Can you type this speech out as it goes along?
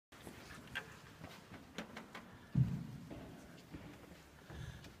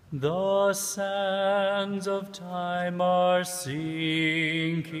The sands of time are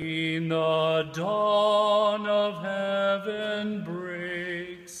sinking, the dawn of heaven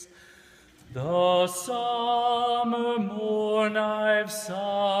breaks. The summer morn I've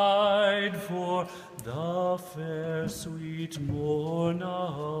sighed for, the fair sweet morn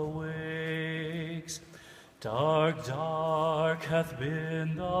awakes. Dark, dark hath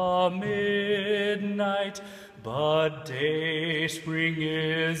been the midnight, but day spring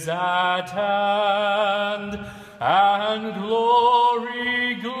is at hand, and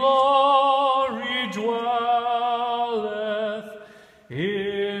glory, glory dwelleth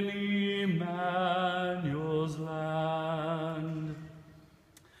in Emmanuel's land.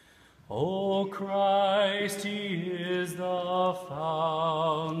 O Christ, he is the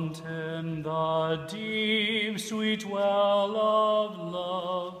fountain, the deep, sweet well of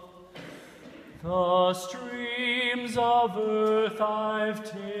love. The streams of earth I've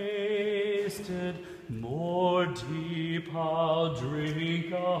tasted, more deep I'll drink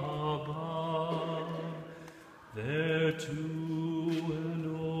above. There to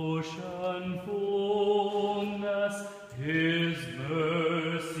an ocean fullness his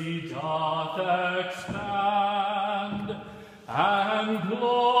mercy doth expand, and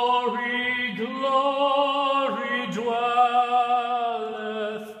glory, glory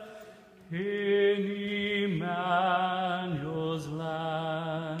dwelleth in Emmanuel's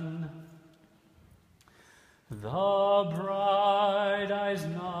land. The bride eyes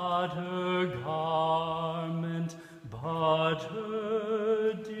not her garment, but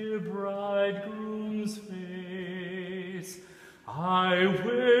her dear bridegroom's face. I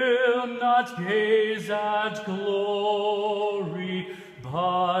will not gaze at glory,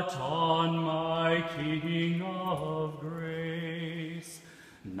 but on my King of grace.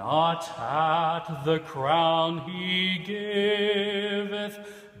 Not at the crown he giveth,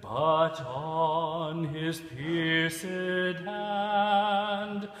 but on his pierced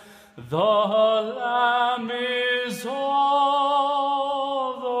hand. The Lamb is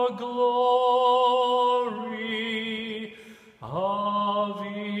all the glory of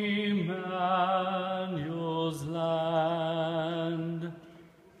Emmanuel's land.